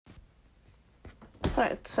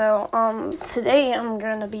Alright, so today I'm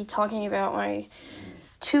going to be talking about my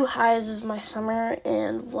 2 highs of my summer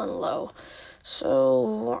and 1 low.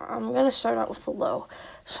 So I'm going to start out with the low.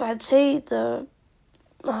 So I'd say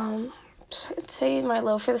my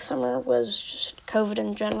low for the summer was just COVID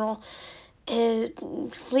in general. It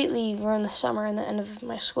completely ruined the summer and the end of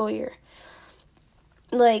my school year.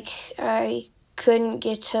 I couldn't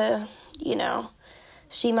get to,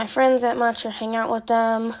 see my friends that much or hang out with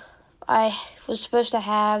them. I was supposed to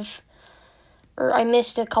I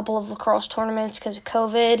missed a couple of lacrosse tournaments because of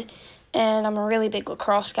COVID, and I'm a really big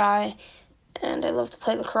lacrosse guy, and I love to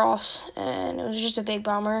play lacrosse, and it was just a big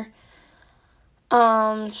bummer.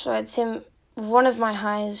 So I'd say one of my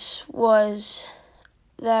highs was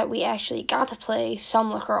that we actually got to play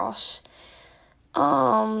some lacrosse.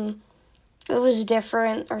 It was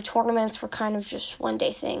different. Our tournaments were kind of just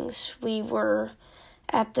one-day things. We were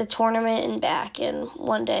at the tournament and back in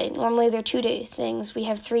one day. Normally they're 2-day things. We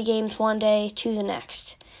have 3 games one day, 2 the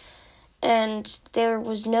next. And there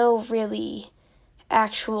was no really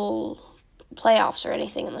actual playoffs or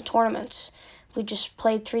anything in the tournaments. We just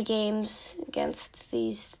played 3 games against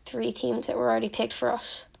these 3 teams that were already picked for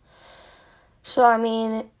us. So,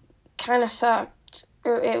 it kind of sucked.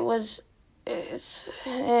 It was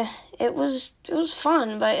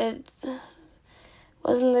fun, but it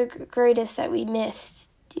wasn't the greatest that we missed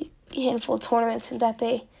a handful of tournaments and that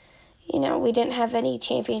we didn't have any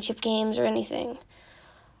championship games or anything.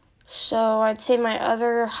 So I'd say my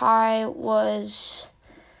other high was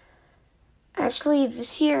actually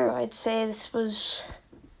this year. I'd say this was,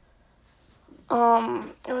 I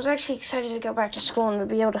was actually excited to go back to school and to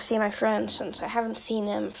be able to see my friends since I haven't seen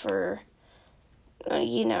them for,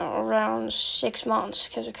 around 6 months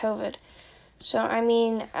because of COVID. So,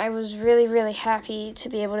 I was really, really happy to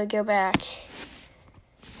be able to go back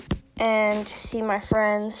and to see my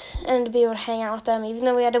friends and to be able to hang out with them, even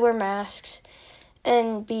though we had to wear masks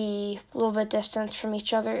and be a little bit distant from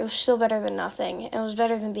each other. It was still better than nothing. It was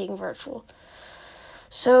better than being virtual.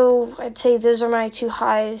 So, I'd say those are my 2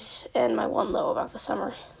 highs and my 1 low about the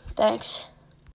summer. Thanks.